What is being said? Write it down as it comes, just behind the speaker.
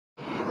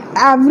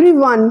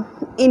everyone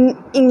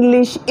in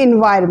English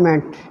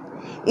environment.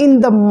 In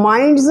the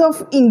minds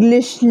of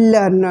English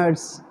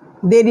learners,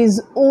 there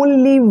is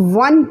only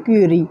one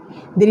query,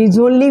 there is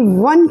only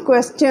one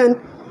question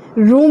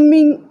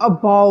roaming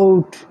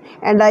about,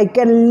 and I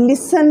can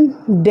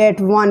listen that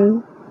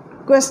one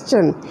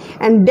question.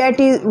 And that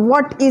is,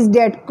 what is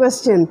that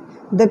question?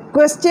 The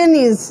question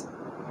is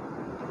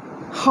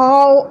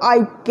how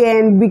I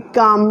can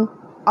become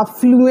a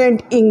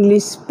fluent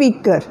English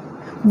speaker.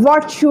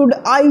 What should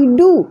I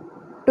do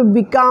to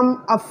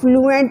become a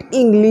fluent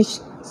English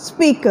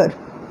speaker?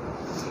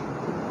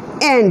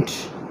 And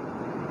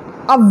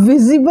a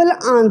visible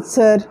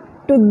answer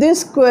to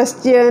this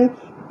question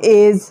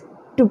is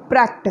to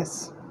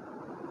practice.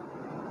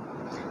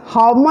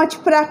 How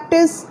much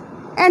practice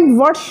and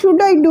what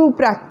should I do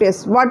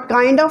practice? What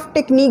kind of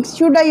techniques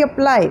should I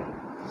apply?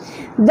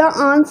 The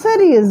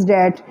answer is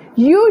that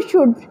you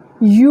should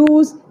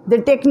use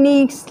the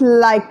techniques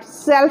like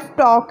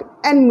self-talk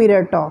and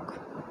mirror talk.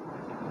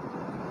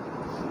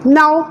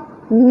 Now,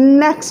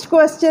 next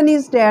question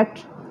is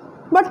that,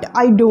 but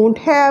I don't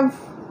have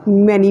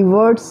many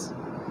words.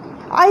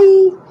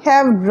 I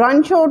have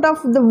run short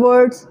of the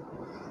words.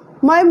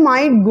 My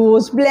mind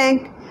goes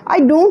blank. I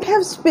don't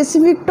have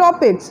specific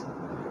topics.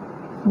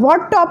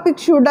 What topic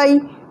should I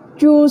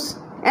choose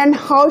and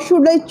how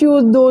should I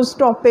choose those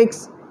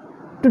topics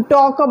to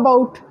talk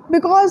about?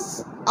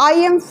 Because I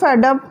am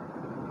fed up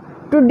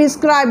to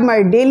describe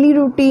my daily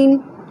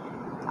routine.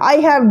 I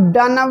have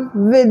done up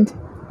with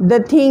the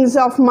things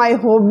of my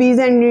hobbies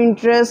and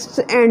interests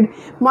and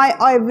my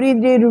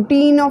everyday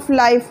routine of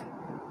life.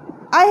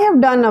 I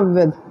have done up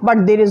with,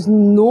 but there is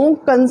no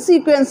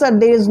consequence or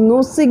there is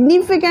no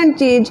significant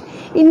change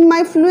in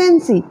my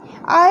fluency.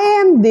 I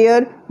am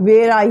there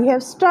where I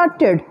have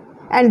started,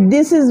 and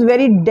this is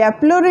very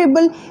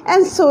deplorable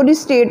and sorry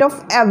state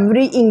of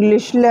every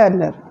English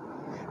learner.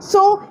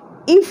 So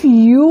if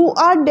you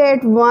are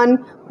that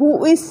one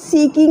who is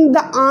seeking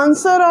the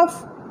answer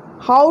of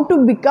how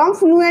to become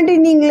fluent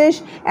in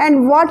English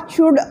and what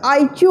should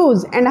I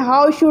choose and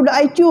how should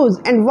I choose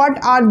and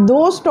what are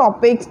those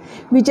topics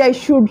which I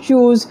should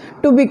choose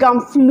to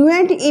become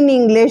fluent in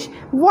English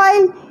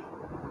while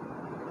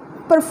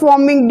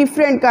performing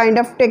different kind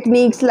of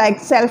techniques like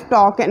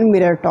self-talk and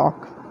mirror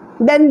talk,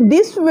 then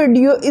this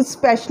video is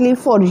specially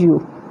for you.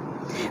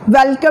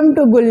 Welcome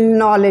to Gul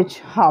Knowledge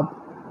Hub.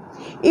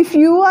 If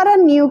you are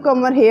a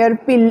newcomer here,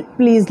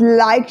 please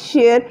like,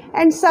 share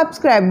and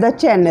subscribe the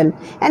channel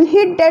and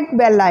hit that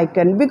bell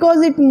icon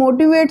because it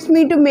motivates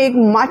me to make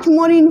much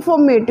more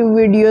informative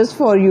videos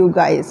for you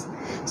guys.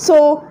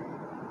 So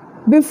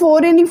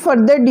before any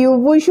further ado,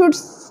 we should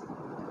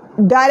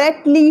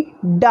directly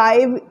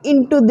dive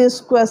into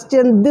this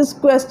question. This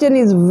question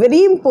is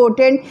very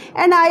important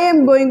and I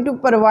am going to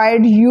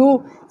provide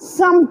you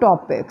some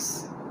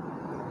topics.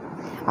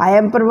 I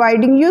am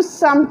providing you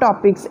some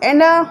topics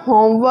and a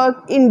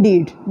homework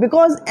indeed,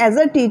 because as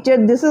a teacher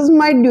this is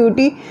my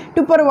duty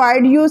to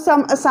provide you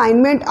some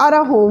assignment or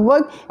a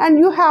homework and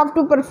you have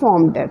to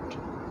perform that.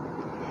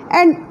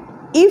 And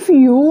if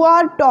you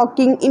are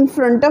talking in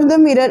front of the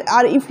mirror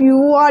or if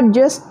you are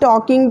just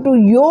talking to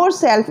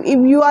yourself, if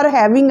you are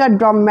having a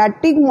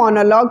dramatic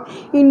monologue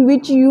in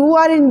which you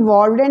are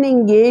involved and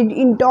engaged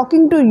in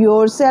talking to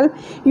yourself,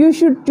 you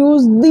should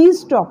choose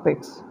these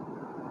topics.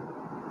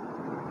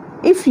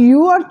 If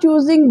you are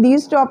choosing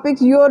these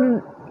topics,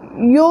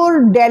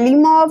 your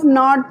dilemma of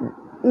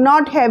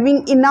not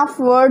having enough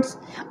words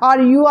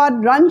or you are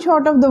run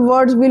short of the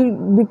words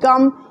will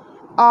become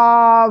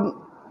a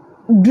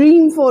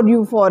dream for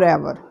you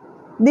forever.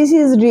 This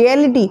is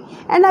reality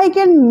and I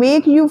can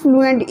make you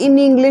fluent in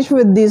English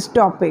with these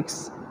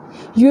topics.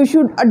 You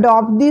should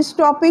adopt these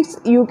topics.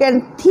 You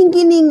can think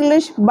in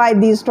English by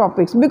these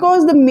topics,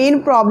 because the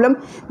main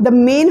problem, the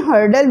main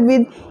hurdle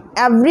with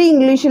every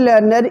English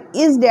learner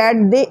is that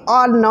they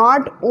are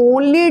not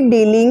only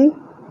dealing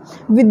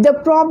with the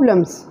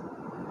problems,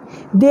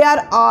 they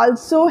are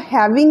also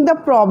having the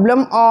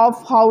problem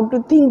of how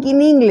to think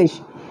in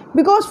English,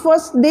 because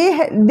first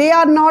they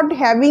are not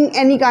having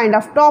any kind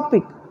of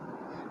topic.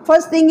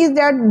 First thing is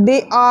that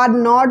they are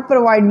not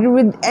provided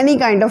with any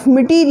kind of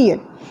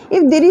material.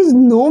 If there is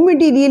no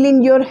material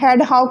in your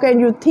head, how can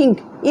you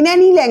think in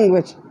any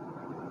language?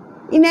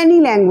 In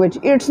any language,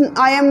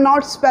 I am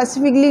not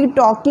specifically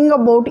talking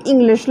about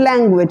English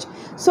language.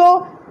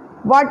 So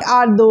what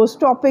are those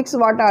topics,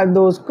 what are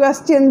those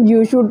questions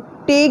you should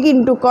take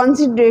into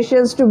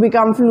considerations to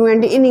become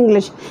fluent in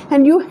English?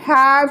 And you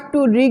have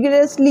to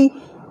rigorously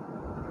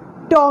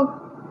talk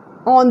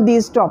on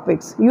these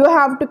topics. You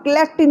have to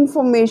collect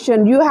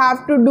information, you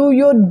have to do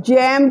your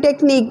jam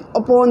technique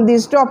upon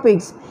these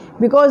topics,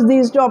 because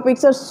these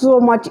topics are so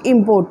much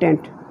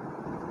important.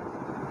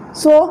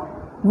 So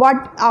what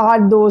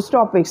are those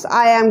topics?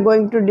 I am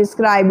going to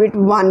describe it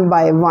one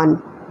by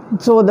one.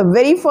 So the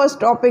very first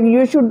topic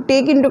you should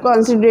take into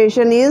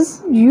consideration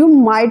is, you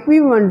might be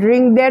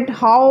wondering that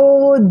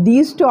how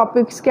these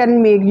topics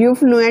can make you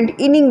fluent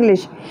in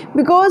English,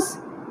 because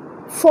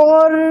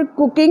for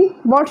cooking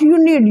what you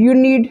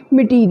need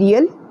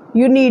material,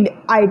 you need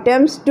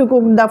items to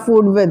cook the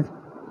food with.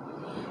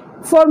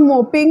 For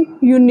mopping,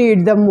 you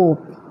need the mop.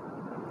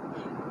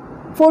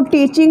 For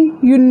teaching,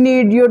 you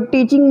need your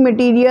teaching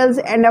materials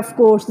and of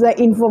course the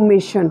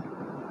information.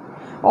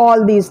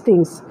 All these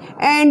things.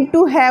 And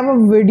to have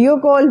a video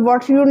call,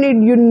 what you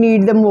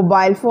need the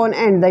mobile phone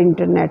and the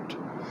internet.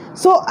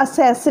 So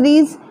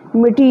accessories,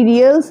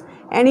 materials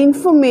and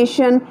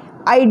information,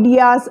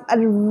 ideas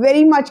are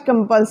very much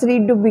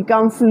compulsory to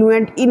become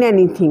fluent in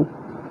anything.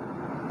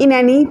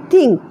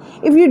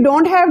 If you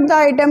don't have the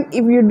item,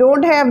 if you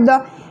don't have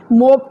the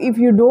mop, if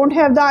you don't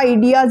have the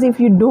ideas, if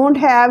you don't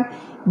have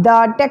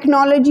the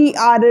technology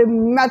or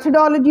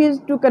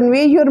methodologies to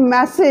convey your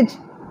message,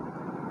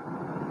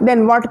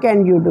 then what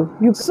can you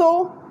do?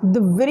 So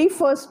the very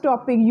first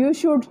topic you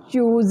should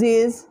choose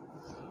is,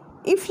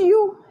 if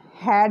you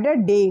had a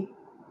day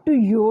to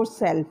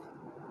yourself,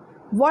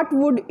 what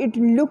would it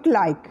look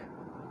like?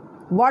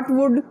 What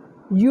would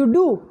you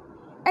do?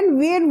 And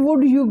where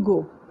would you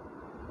go?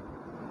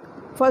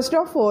 First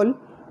of all,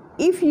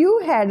 if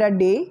you had a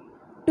day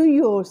to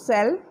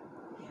yourself,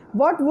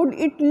 what would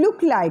it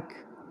look like?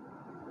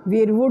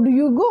 Where would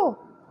you go?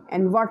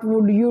 And what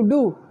would you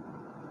do?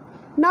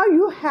 Now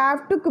you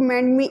have to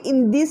comment me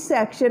in this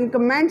section,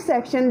 comment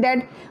section,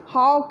 that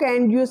how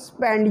can you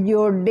spend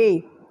your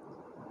day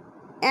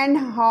and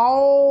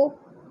how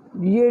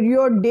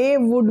your day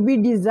would be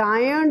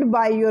designed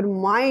by your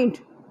mind.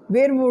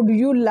 Where would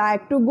you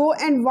like to go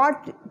and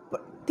what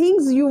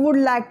things you would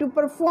like to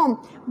perform,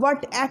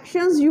 what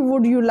actions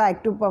you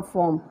like to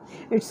perform.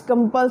 It's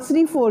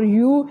compulsory for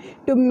you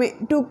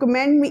to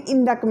comment me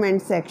in the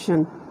comment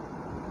section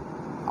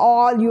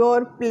all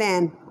your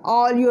plan.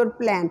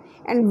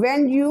 And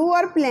when you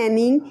are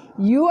planning,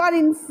 you are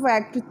in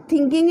fact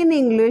thinking in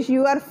English,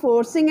 you are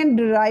forcing and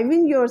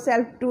driving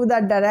yourself to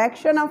the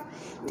direction of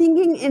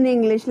thinking in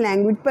English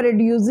language,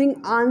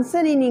 producing answer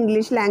in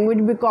English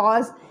language,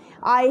 because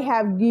I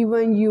have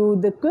given you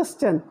the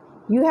question.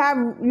 You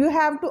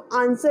have to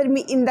answer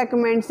me in the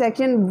comment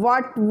section.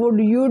 What would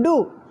you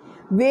do?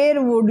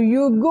 Where would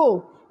you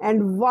go?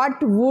 And what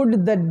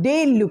would the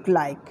day look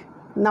like?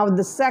 Now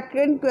the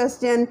second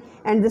question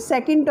and the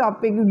second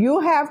topic you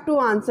have to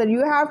answer,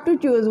 you have to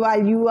choose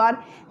while you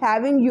are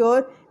having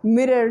your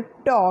mirror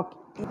talk.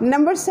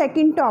 Number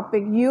second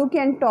topic you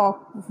can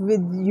talk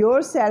with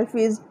yourself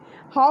is,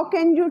 how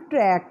can you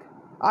track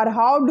or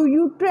how do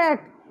you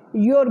track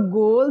your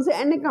goals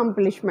and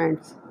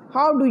accomplishments?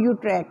 How do you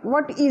track?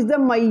 What is the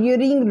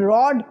measuring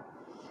rod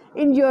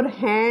in your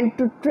hand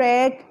to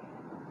track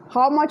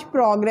how much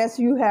progress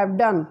you have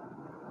done?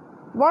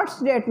 What's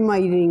that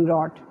measuring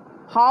rod?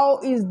 How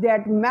is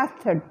that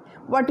method?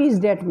 What is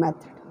that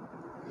method?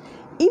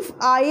 If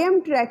I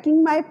am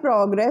tracking my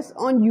progress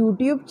on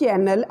YouTube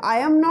channel, I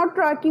am not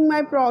tracking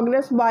my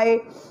progress by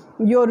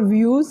your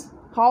views,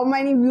 how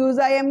many views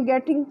I am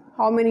getting,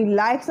 how many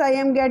likes I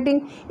am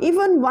getting.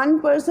 Even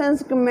one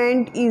person's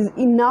comment is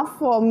enough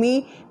for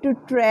me to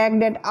track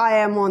that I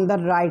am on the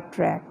right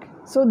track.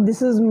 So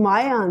this is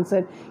my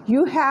answer.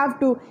 You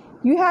have to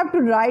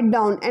write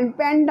down and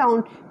pen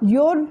down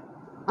your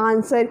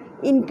answer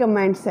in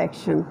comment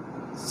section.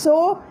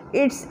 So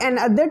it's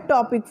another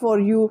topic for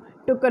you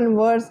to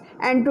converse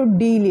and to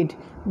deal it.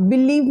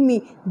 Believe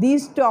me,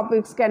 these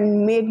topics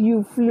can make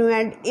you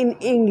fluent in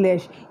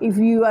English if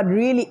you are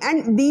really,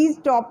 and these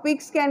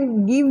topics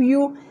can give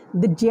you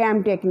the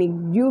jam technique.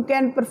 You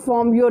can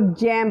perform your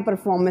jam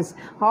performance.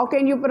 How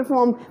can you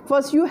perform?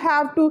 First you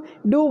have to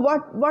do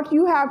what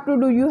you have to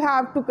do. You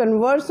have to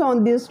converse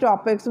on these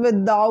topics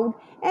without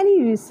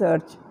any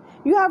research.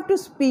 You have to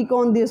speak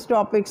on these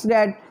topics,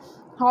 that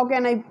how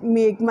can I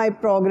make my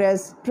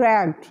progress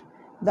tracked?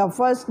 The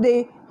first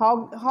day,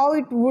 how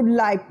it would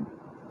like.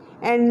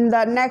 And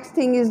the next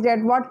thing is that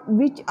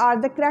which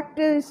are the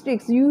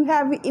characteristics you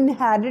have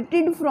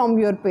inherited from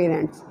your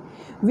parents?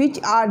 Which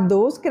are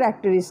those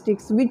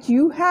characteristics which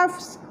you have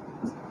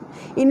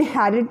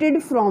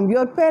inherited from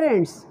your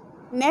parents?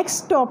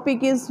 Next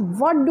topic is,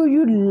 what do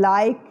you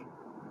like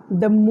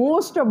the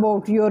most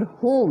about your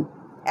home?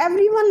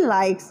 Everyone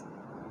likes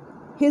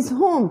his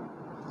home,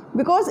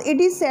 because it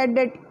is said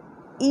that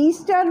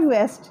east or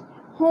west,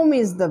 home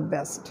is the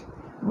best.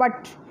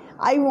 But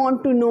I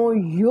want to know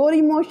your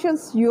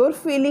emotions, your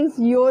feelings,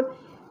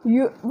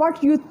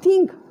 what you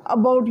think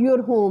about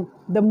your home,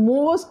 the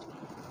most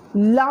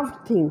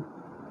loved thing.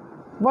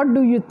 What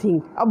do you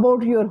think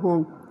about your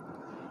home,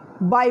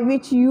 by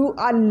which you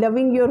are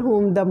loving your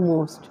home the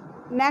most?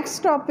 Next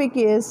topic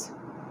is,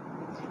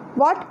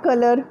 what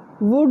color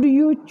would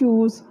you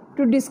choose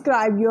to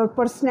describe your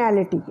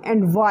personality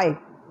and why?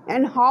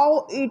 And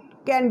how it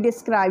can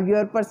describe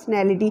your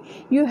personality,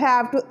 you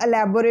have to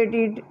elaborate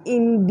it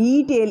in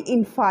detail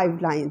in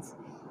 5 lines.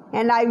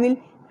 And I will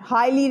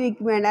highly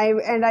recommend,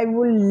 I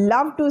would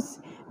love to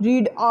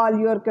read all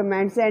your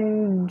comments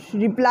and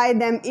reply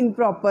them in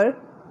proper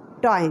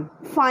time.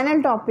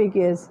 Final topic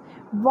is,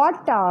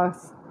 what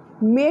tasks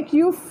make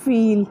you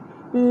feel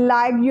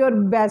like your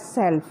best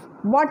self?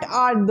 What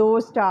are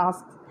those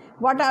tasks?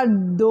 What are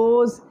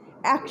those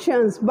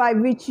actions by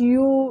which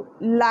you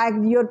like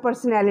your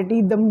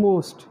personality the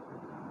most?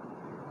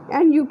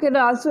 And you can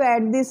also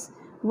add this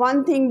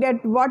one thing,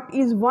 that what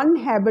is one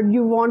habit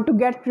you want to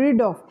get rid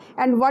of,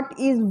 and what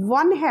is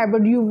one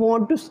habit you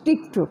want to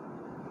stick to.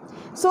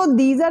 So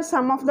these are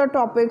some of the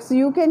topics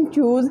you can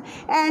choose,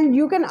 and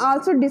you can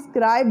also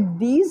describe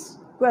these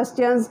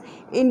questions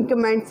in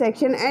comment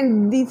section,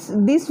 and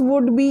this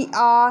would be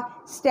a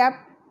step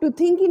to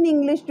think in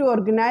English, to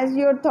organize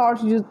your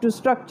thoughts, to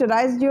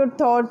structurize your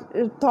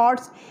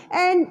thoughts,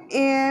 and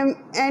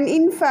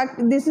in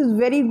fact this is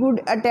very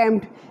good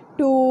attempt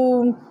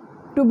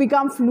to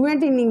become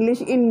fluent in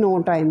English in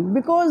no time.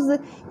 Because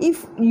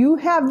if you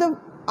have the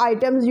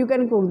items, you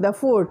can cook the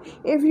food.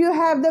 If you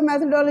have the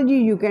methodology,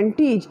 you can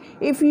teach.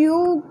 If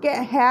you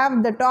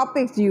have the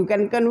topics, you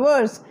can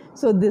converse.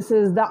 So this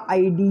is the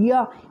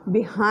idea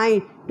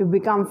behind to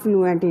become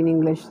fluent in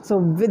English. So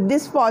with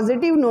this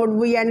positive note,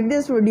 we end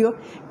this video.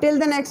 Till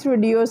the next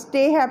video,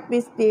 stay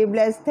happy, stay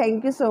blessed.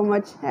 Thank you so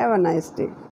much. Have a nice day.